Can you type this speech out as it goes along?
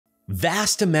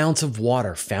Vast amounts of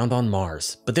water found on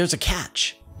Mars, but there's a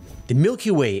catch. The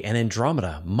Milky Way and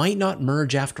Andromeda might not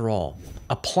merge after all.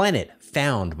 A planet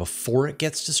found before it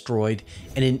gets destroyed,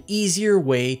 and an easier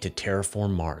way to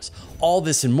terraform Mars. All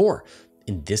this and more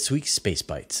in this week's Space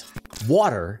Bites.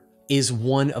 Water is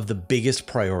one of the biggest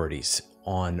priorities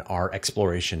on our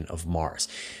exploration of Mars.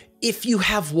 If you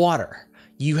have water,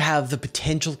 you have the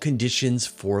potential conditions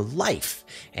for life,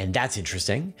 and that's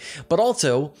interesting. But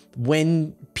also,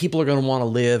 when people are going to want to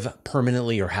live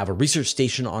permanently or have a research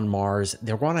station on Mars,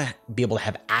 they're going to be able to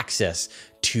have access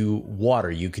to water.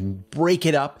 You can break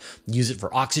it up, use it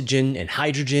for oxygen and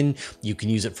hydrogen. You can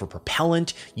use it for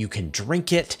propellant. You can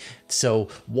drink it. So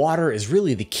water is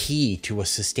really the key to a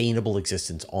sustainable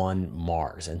existence on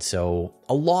Mars. And so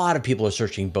a lot of people are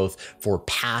searching both for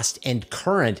past and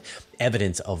current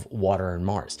evidence of water on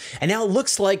Mars. And now it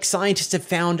looks like scientists have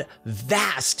found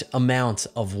vast amounts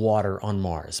of water on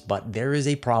Mars, but there is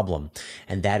a problem,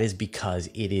 and that is because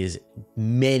it is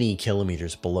many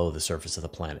kilometers below the surface of the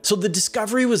planet. So the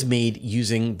discovery was made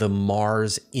using the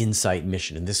Mars InSight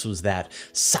mission, and this was that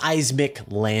seismic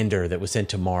lander that was sent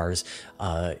to Mars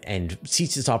and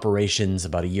ceased its operations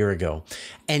about a year ago.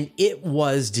 And it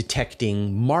was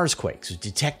detecting Marsquakes,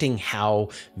 detecting how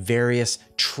various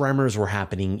tremors were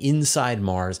happening inside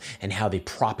Mars and how they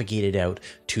propagated out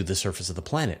to the surface of the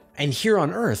planet. And here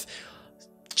on Earth,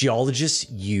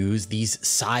 geologists use these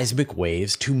seismic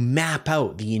waves to map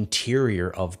out the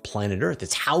interior of planet Earth.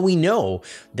 It's how we know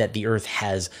that the Earth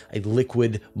has a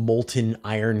liquid molten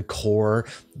iron core,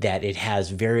 that it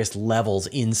has various levels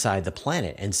inside the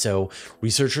planet. And so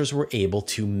researchers were able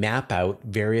to map out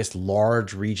various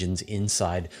large regions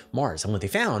inside Mars. And what they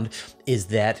found is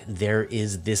that there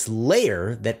is this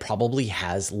layer that probably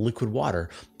has liquid water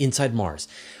inside Mars.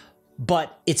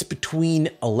 But it's between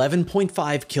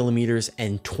 11.5 kilometers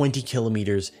and 20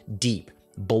 kilometers deep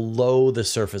below the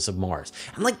surface of Mars.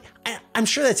 I'm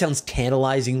sure that sounds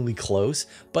tantalizingly close,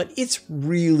 but it's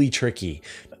really tricky.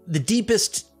 The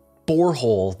deepest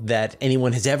borehole that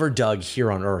anyone has ever dug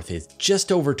here on Earth is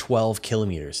just over 12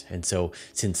 kilometers. And so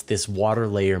since this water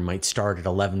layer might start at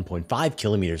 11.5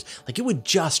 kilometers, it would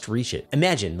just reach it.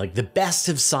 Imagine the best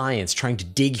of science trying to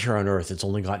dig here on Earth. It's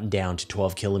only gotten down to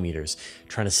 12 kilometers.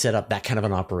 Trying to set up that kind of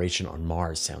an operation on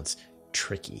Mars sounds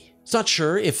tricky. It's not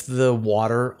sure if the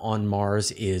water on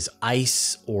Mars is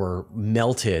ice or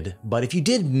melted, but if you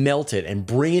did melt it and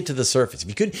bring it to the surface, if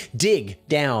you could dig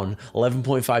down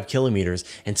 11.5 kilometers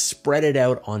and spread it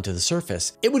out onto the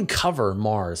surface, it would cover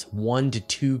Mars 1 to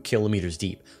 2 kilometers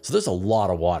deep. So there's a lot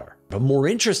of water. But more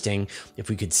interesting, if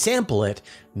we could sample it,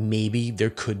 maybe there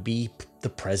could be the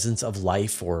presence of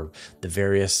life or the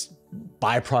various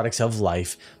byproducts of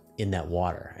life in that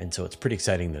water. And so it's pretty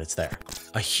exciting that it's there.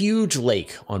 A huge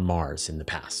lake on Mars in the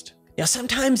past. Now,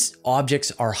 sometimes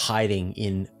objects are hiding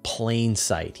in plain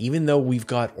sight. Even though we've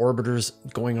got orbiters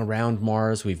going around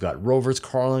Mars, we've got rovers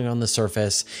crawling on the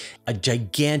surface, a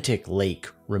gigantic lake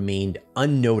remained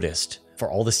unnoticed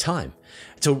for all this time.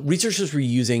 So researchers were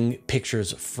using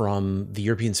pictures from the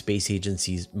European Space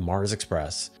Agency's Mars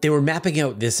Express. They were mapping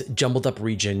out this jumbled up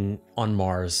region on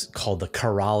Mars called the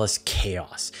Karalis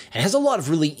Chaos. And it has a lot of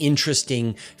really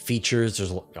interesting features.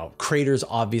 There's craters,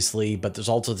 obviously, but there's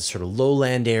also this sort of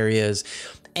lowland areas.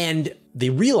 And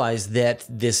they realized that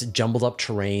this jumbled up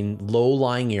terrain,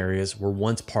 low-lying areas were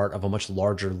once part of a much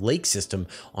larger lake system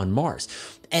on Mars.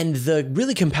 And the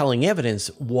really compelling evidence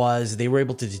was they were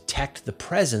able to detect the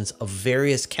presence of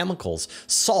various chemicals,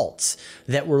 salts,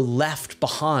 that were left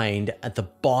behind at the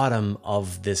bottom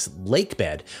of this lake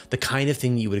bed, the kind of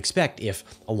thing you would expect if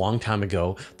a long time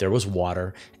ago there was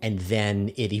water and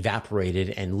then it evaporated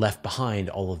and left behind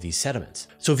all of these sediments.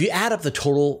 So if you add up the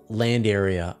total land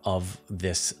area of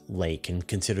this lake and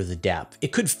consider the depth,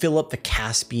 it could fill up the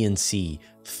Caspian Sea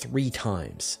 3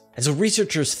 times. And so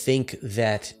researchers think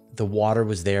that the water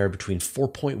was there between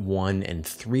 4.1 and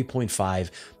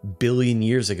 3.5 billion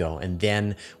years ago. And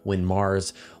then when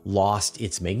Mars lost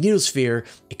its magnetosphere,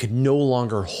 it could no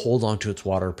longer hold onto its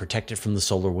water, protect it from the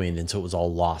solar wind, and so it was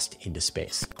all lost into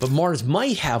space. But Mars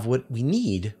might have what we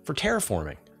need for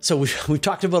terraforming. So we've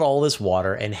talked about all this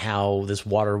water and how this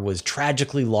water was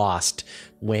tragically lost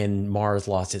when Mars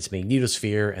lost its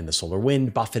magnetosphere and the solar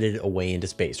wind buffeted it away into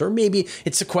space. Or maybe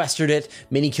it sequestered it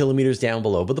many kilometers down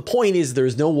below. But the point is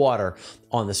there's no water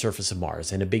on the surface of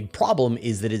Mars. And a big problem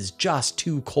is that it's just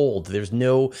too cold. There's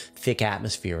no thick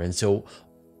atmosphere. And so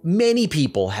many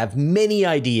people have many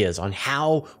ideas on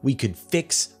how we could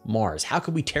fix Mars. How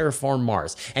could we terraform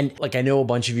Mars? And I know a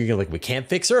bunch of you are we can't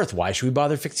fix Earth. Why should we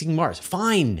bother fixing Mars?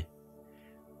 Fine.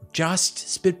 Just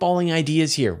spitballing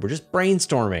ideas here. We're just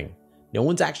brainstorming. No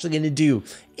one's actually going to do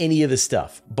any of this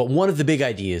stuff. But one of the big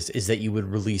ideas is that you would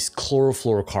release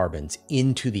chlorofluorocarbons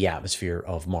into the atmosphere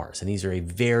of Mars. And these are a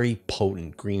very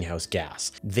potent greenhouse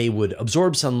gas. They would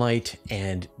absorb sunlight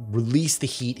and release the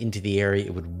heat into the area.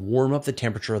 It would warm up the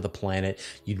temperature of the planet.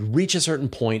 You'd reach a certain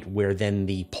point where then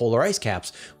the polar ice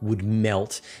caps would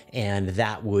melt, and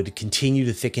that would continue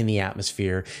to thicken the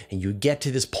atmosphere. And you get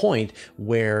to this point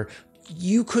where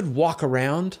you could walk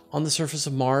around on the surface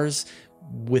of Mars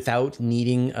without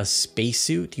needing a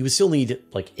spacesuit. You would still need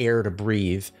like air to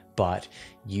breathe, but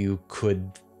you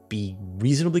could be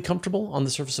reasonably comfortable on the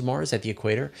surface of Mars at the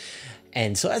equator.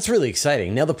 And so that's really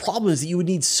exciting. Now, the problem is that you would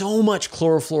need so much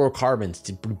chlorofluorocarbons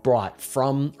to be brought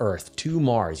from Earth to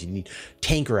Mars. You need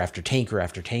tanker after tanker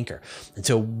after tanker. And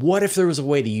so what if there was a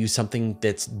way to use something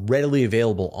that's readily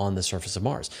available on the surface of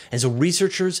Mars? And so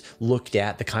researchers looked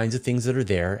at the kinds of things that are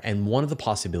there. And one of the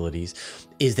possibilities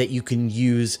is that you can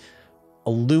use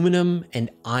aluminum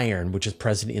and iron, which is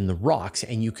present in the rocks,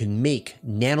 and you can make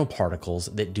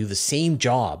nanoparticles that do the same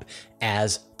job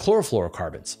as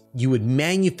chlorofluorocarbons. You would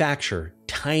manufacture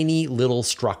tiny little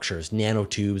structures,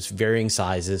 nanotubes, varying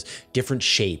sizes, different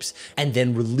shapes, and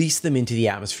then release them into the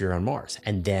atmosphere on Mars.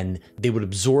 And then they would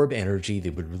absorb energy,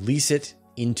 they would release it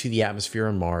into the atmosphere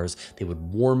on Mars, they would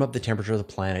warm up the temperature of the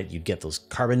planet, you'd get those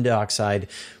carbon dioxide,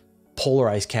 polar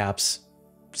ice caps,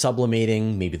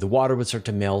 sublimating, maybe the water would start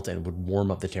to melt and would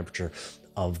warm up the temperature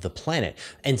of the planet.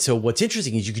 And so what's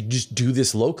interesting is you could just do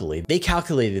this locally. They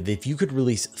calculated that if you could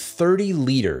release 30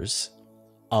 liters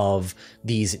of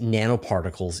these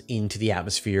nanoparticles into the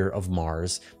atmosphere of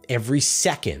Mars every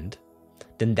second,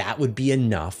 then that would be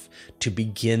enough to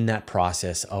begin that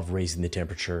process of raising the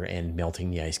temperature and melting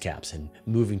the ice caps and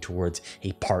moving towards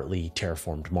a partly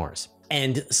terraformed Mars.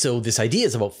 And so this idea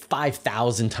is about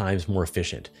 5,000 times more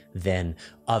efficient than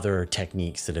other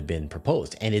techniques that have been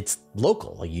proposed. And it's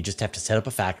local. Like, you just have to set up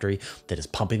a factory that is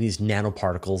pumping these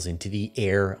nanoparticles into the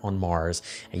air on Mars,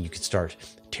 and you can start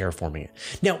terraforming it.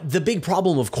 Now, the big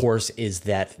problem, of course, is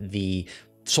that the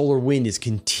solar wind is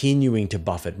continuing to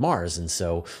buffet Mars. And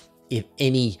so if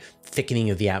any thickening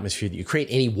of the atmosphere that you create,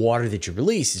 any water that you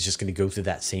release is just going to go through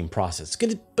that same process.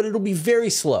 But it'll be very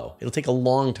slow. It'll take a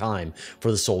long time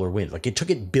for the solar wind. Like, it took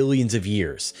it billions of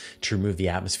years to remove the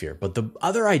atmosphere. But the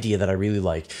other idea that I really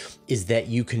like is that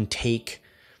you can take,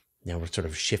 now we're sort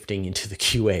of shifting into the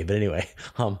QA, but anyway,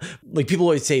 like, people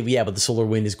always say, yeah, but the solar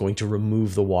wind is going to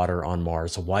remove the water on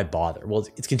Mars, so why bother? Well,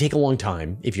 it's going to take a long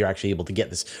time if you're actually able to get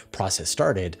this process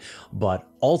started. But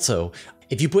also,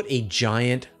 if you put a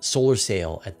giant solar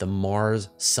sail at the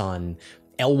Mars-Sun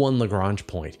L1 Lagrange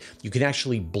point, you can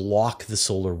actually block the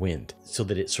solar wind so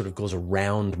that it sort of goes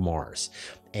around Mars.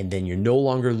 And then you're no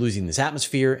longer losing this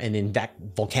atmosphere. And in fact,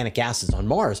 volcanic gases on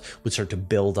Mars would start to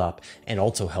build up and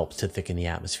also help to thicken the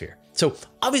atmosphere. So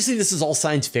obviously this is all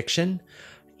science fiction.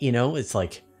 You know, it's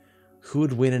like, who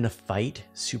would win in a fight,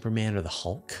 Superman or the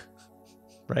Hulk?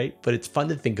 Right? But it's fun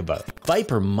to think about.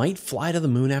 VIPER might fly to the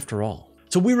moon after all.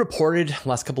 So we reported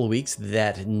last couple of weeks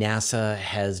that NASA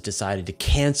has decided to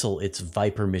cancel its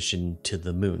VIPER mission to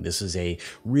the moon. This is a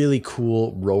really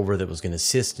cool rover that was going to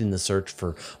assist in the search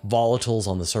for volatiles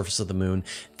on the surface of the moon.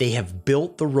 They have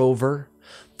built the rover.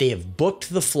 They have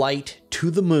booked the flight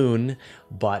to the moon,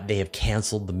 but they have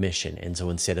canceled the mission. And so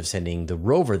instead of sending the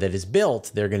rover that is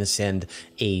built, they're going to send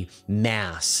a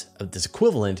mass of this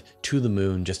equivalent to the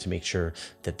moon just to make sure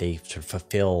that they sort of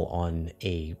fulfill on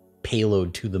a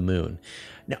payload to the moon.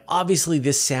 Now, obviously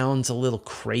this sounds a little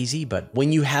crazy, but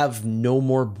when you have no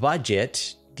more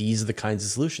budget, these are the kinds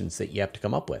of solutions that you have to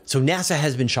come up with. So NASA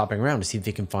has been shopping around to see if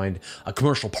they can find a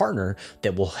commercial partner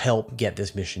that will help get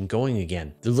this mission going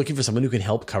again. They're looking for someone who can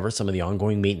help cover some of the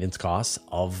ongoing maintenance costs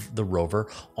of the rover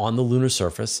on the lunar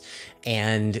surface,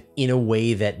 and in a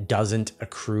way that doesn't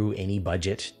accrue any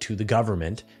budget to the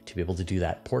government to be able to do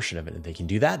that portion of it. If they can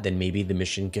do that, then maybe the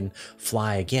mission can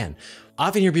fly again. I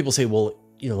often hear people say, well,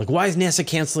 you know, like, why is NASA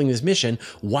canceling this mission?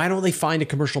 Why don't they find a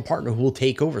commercial partner who will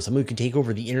take over, someone who can take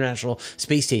over the International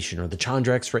Space Station or the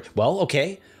Chandra X-ray? Well,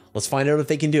 okay, let's find out if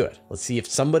they can do it. Let's see if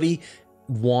somebody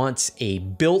wants a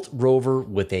built rover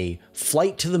with a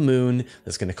flight to the moon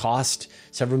that's going to cost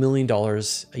several $1 million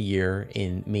a year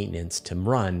in maintenance to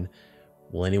run.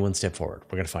 Will anyone step forward?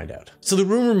 We're going to find out. So the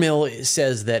rumor mill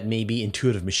says that maybe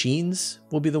Intuitive Machines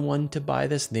will be the one to buy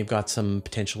this. And they've got some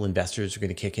potential investors who are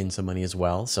going to kick in some money as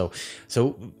well. So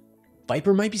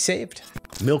VIPER might be saved.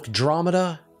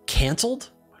 Milkdromeda canceled.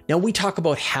 Now, we talk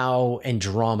about how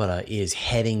Andromeda is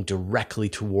heading directly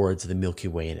towards the Milky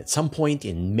Way. And at some point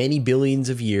in many billions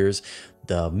of years,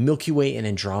 the Milky Way and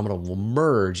Andromeda will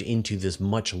merge into this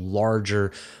much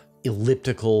larger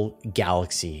elliptical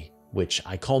galaxy which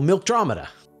I call Milkdromeda.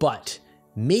 But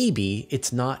maybe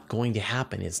it's not going to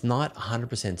happen. It's not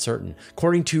 100% certain.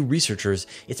 According to researchers,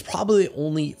 it's probably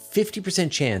only 50%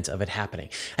 chance of it happening.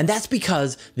 And that's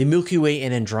because the Milky Way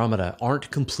and Andromeda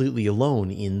aren't completely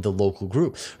alone in the local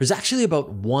group. There's actually about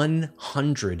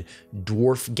 100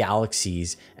 dwarf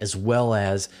galaxies, as well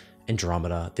as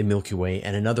Andromeda, the Milky Way,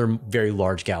 and another very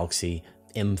large galaxy,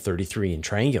 M33 in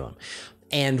Triangulum.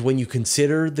 And when you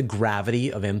consider the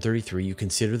gravity of M33, you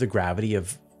consider the gravity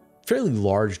of fairly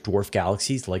large dwarf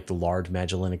galaxies like the Large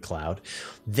Magellanic Cloud,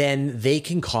 then they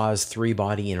can cause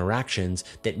three-body interactions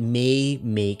that may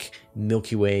make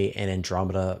Milky Way and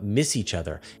Andromeda miss each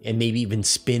other, and maybe even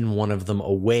spin one of them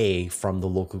away from the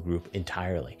local group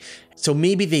entirely. So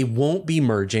maybe they won't be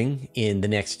merging in the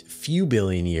next few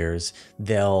billion years.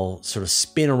 They'll sort of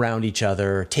spin around each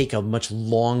other, take a much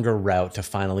longer route to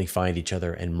finally find each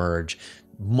other and merge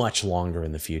much longer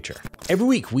in the future. Every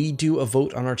week we do a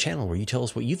vote on our channel where you tell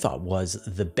us what you thought was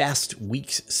the best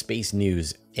week's space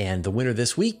news. And the winner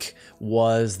this week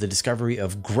was the discovery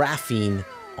of graphene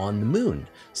on the moon.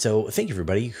 So thank you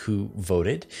everybody who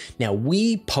voted. Now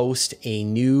we post a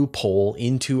new poll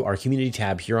into our community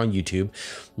tab here on YouTube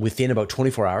within about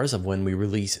 24 hours of when we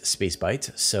release Space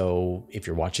Bites. So if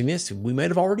you're watching this, we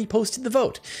might have already posted the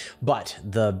vote, but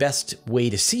the best way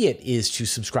to see it is to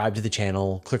subscribe to the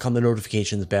channel, click on the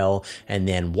notifications bell, and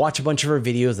then watch a bunch of our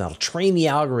videos. That'll train the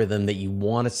algorithm that you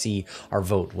want to see our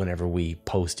vote whenever we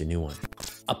post a new one.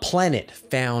 A planet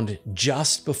found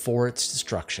just before its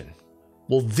destruction.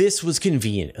 Well, this was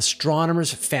convenient.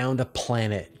 Astronomers found a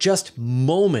planet just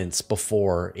moments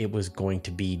before it was going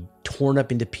to be torn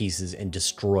up into pieces and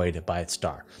destroyed by its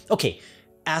star. Okay,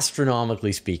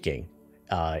 astronomically speaking,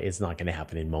 it's not going to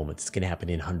happen in moments. It's going to happen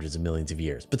in hundreds of millions of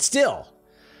years. But still,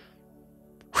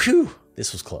 whew,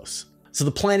 this was close. So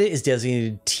the planet is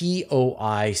designated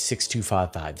TOI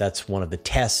 6255. That's one of the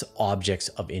TESS objects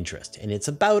of interest. And it's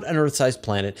about an Earth-sized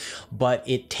planet, but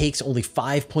it takes only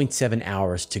 5.7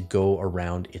 hours to go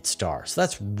around its star. So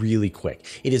that's really quick.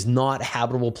 It is not a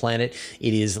habitable planet.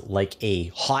 It is like a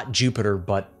hot Jupiter,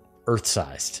 but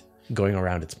Earth-sized, going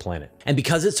around its planet. And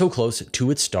because it's so close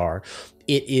to its star,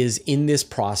 it is in this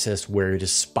process where it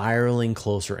is spiraling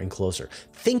closer and closer.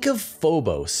 Think of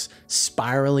Phobos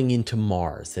spiraling into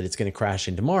Mars, that it's going to crash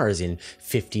into Mars in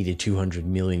 50 to 200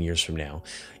 million years from now.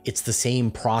 It's the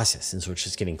same process, and so it's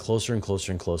just getting closer and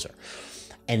closer and closer.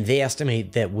 And they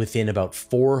estimate that within about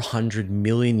 400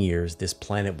 million years, this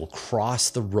planet will cross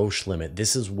the Roche limit.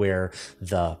 This is where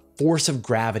the force of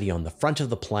gravity on the front of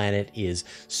the planet is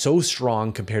so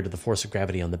strong compared to the force of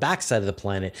gravity on the backside of the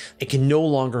planet, it can no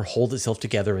longer hold itself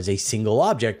together as a single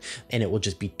object, and it will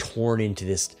just be torn into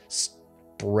this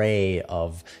spray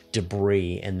of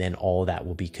debris, and then all of that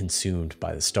will be consumed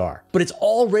by the star. But it's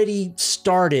already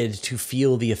started to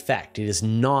feel the effect. It is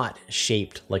not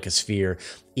shaped like a sphere.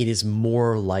 It is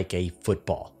more like a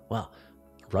football. Well,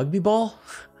 a rugby ball?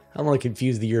 I don't want to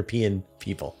confuse the European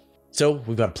people. So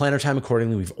we've got to plan our time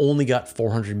accordingly. We've only got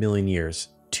 400 million years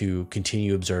to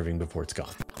continue observing before it's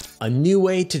gone. A new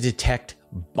way to detect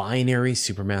binary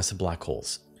supermassive black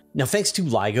holes. Now, thanks to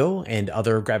LIGO and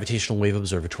other gravitational wave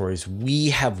observatories,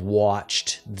 we have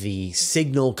watched the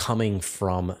signal coming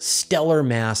from stellar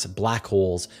mass black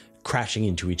holes crashing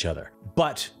into each other.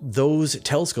 But those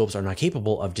telescopes are not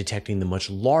capable of detecting the much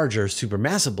larger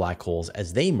supermassive black holes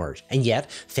as they merge. And yet,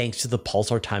 thanks to the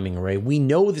pulsar timing array, we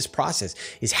know this process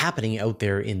is happening out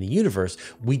there in the universe.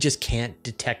 We just can't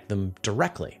detect them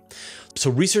directly.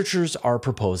 So researchers are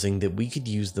proposing that we could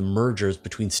use the mergers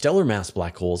between stellar mass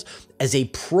black holes as a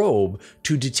probe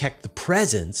to detect the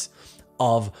presence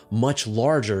of much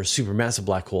larger supermassive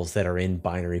black holes that are in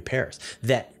binary pairs.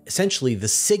 That essentially the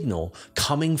signal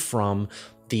coming from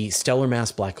the stellar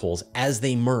mass black holes as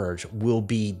they merge will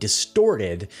be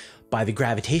distorted by the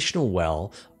gravitational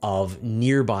well of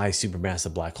nearby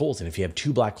supermassive black holes. And if you have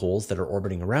two black holes that are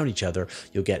orbiting around each other,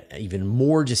 you'll get even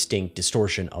more distinct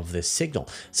distortion of this signal.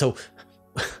 So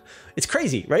it's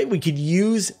crazy, right? We could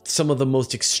use some of the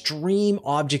most extreme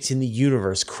objects in the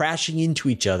universe crashing into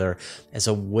each other as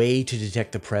a way to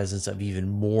detect the presence of even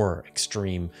more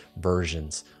extreme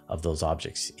versions of those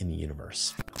objects in the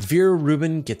universe. Vera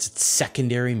Rubin gets its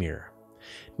secondary mirror.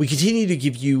 We continue to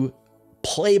give you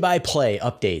play-by-play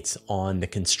updates on the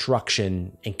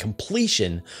construction and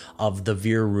completion of the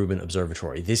Vera Rubin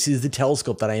Observatory. This is the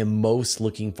telescope that I am most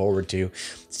looking forward to.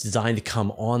 It's designed to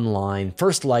come online,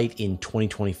 first light in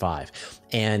 2025.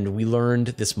 And we learned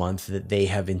this month that they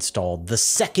have installed the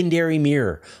secondary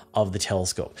mirror of the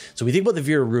telescope. So we think about the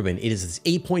Vera Rubin, it is this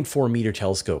 8.4 meter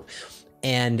telescope.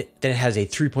 And then it has a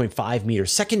 3.5 meter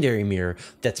secondary mirror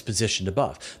that's positioned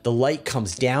above. The light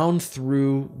comes down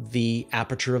through the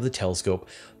aperture of the telescope,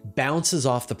 bounces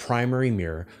off the primary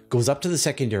mirror, goes up to the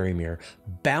secondary mirror,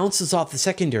 bounces off the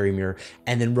secondary mirror,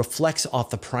 and then reflects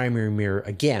off the primary mirror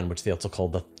again, which they also call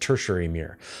the tertiary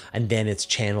mirror. And then it's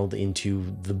channeled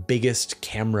into the biggest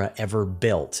camera ever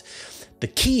built. The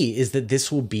key is that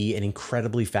this will be an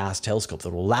incredibly fast telescope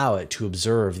that will allow it to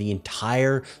observe the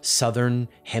entire southern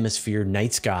hemisphere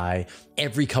night sky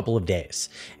every couple of days.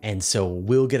 And so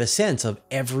we'll get a sense of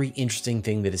every interesting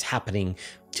thing that is happening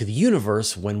to the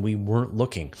universe when we weren't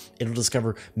looking. It'll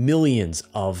discover millions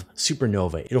of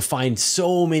supernovae. It'll find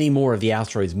so many more of the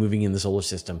asteroids moving in the solar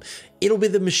system. It'll be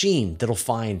the machine that'll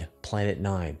find Planet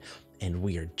 9. And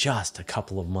we are just a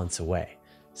couple of months away.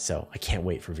 So I can't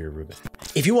wait for Vera Rubin.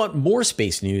 If you want more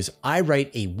space news, I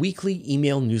write a weekly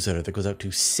email newsletter that goes out to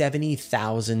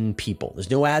 70,000 people. There's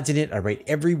no ads in it. I write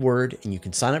every word and you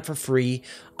can sign up for free,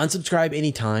 unsubscribe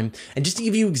anytime. And just to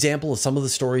give you an example of some of the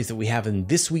stories that we have in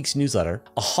this week's newsletter,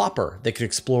 a hopper that could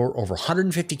explore over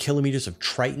 150 kilometers of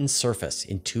Triton's surface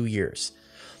in 2 years.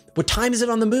 What time is it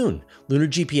on the moon? Lunar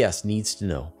GPS needs to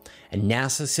know. And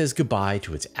NASA says goodbye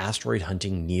to its asteroid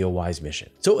hunting Neowise mission.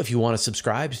 So if you want to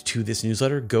subscribe to this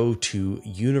newsletter, go to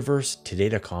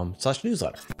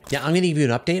universetoday.com/newsletter. Now I'm going to give you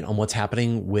an update on what's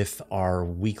happening with our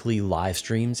weekly live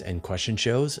streams and question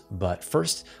shows. But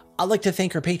first, I'd like to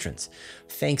thank our patrons.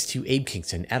 Thanks to Abe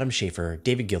Kingston, Adam Schaefer,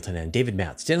 David Giltonan, David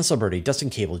Matz, Dennis Alberti,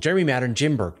 Dustin Cable, Jeremy Mattern,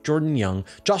 Jim Burke, Jordan Young,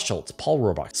 Josh Schultz, Paul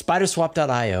Rohrbach,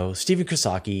 Spiderswap.io, Stephen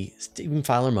Krasaki, Stephen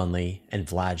Filer Munley, and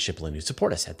Vlad Shiplin, who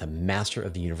support us at the Master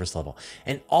of the Universe level,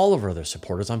 and all of our other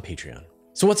supporters on Patreon.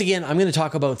 So once again, I'm going to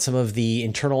talk about some of the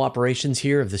internal operations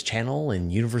here of this channel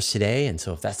and Universe Today. And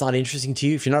so if that's not interesting to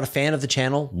you, if you're not a fan of the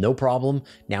channel, no problem.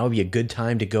 Now would be a good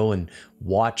time to go and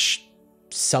watch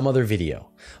some other video.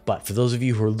 But for those of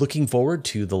you who are looking forward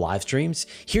to the live streams,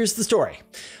 here's the story.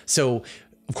 So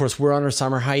of course, we're on our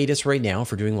summer hiatus right now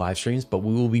for doing live streams, but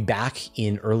we will be back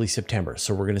in early September.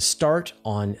 So we're going to start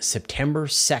on September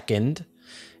 2nd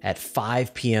at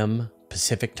 5 p.m.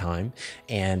 Pacific time,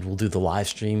 and we'll do the live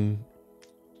stream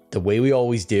the way we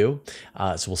always do.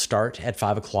 So we'll start at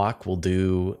 5 o'clock. We'll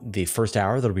do the first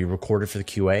hour that'll be recorded for the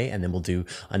QA, and then we'll do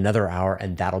another hour,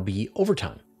 and that'll be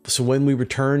overtime. So when we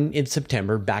return in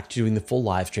September back to doing the full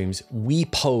live streams, we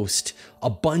post a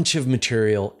bunch of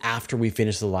material after we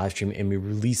finish the live stream and we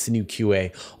release the new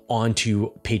QA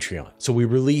onto Patreon. So we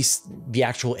release the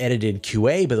actual edited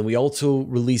QA, but then we also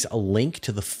release a link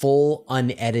to the full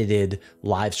unedited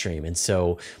live stream. And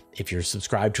so if you're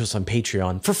subscribed to us on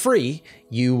Patreon for free,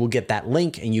 you will get that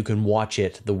link and you can watch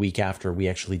it the week after we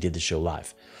actually did the show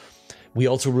live. We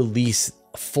also release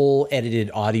a full edited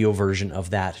audio version of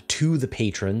that to the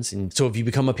patrons. And so if you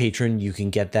become a patron, you can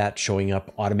get that showing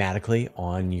up automatically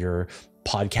on your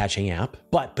podcatching app.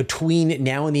 But between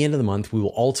now and the end of the month, we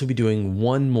will also be doing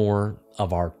one more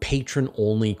of our patron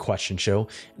only question show.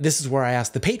 This is where I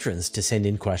ask the patrons to send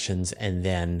in questions, and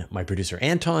then my producer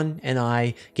Anton and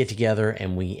I get together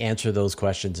and we answer those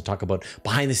questions and talk about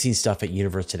behind the scenes stuff at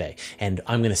Universe Today. And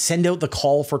I'm going to send out the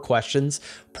call for questions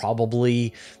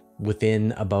probably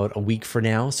within about a week for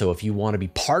now. So if you want to be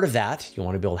part of that, you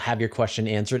want to be able to have your question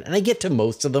answered, and I get to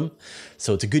most of them.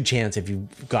 So it's a good chance if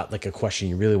you've got like a question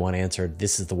you really want answered,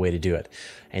 this is the way to do it.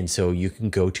 And so you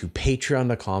can go to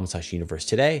patreon.com/universe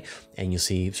today and you'll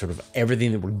see sort of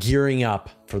everything that we're gearing up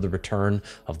for the return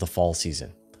of the fall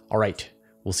season. All right,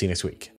 we'll see you next week.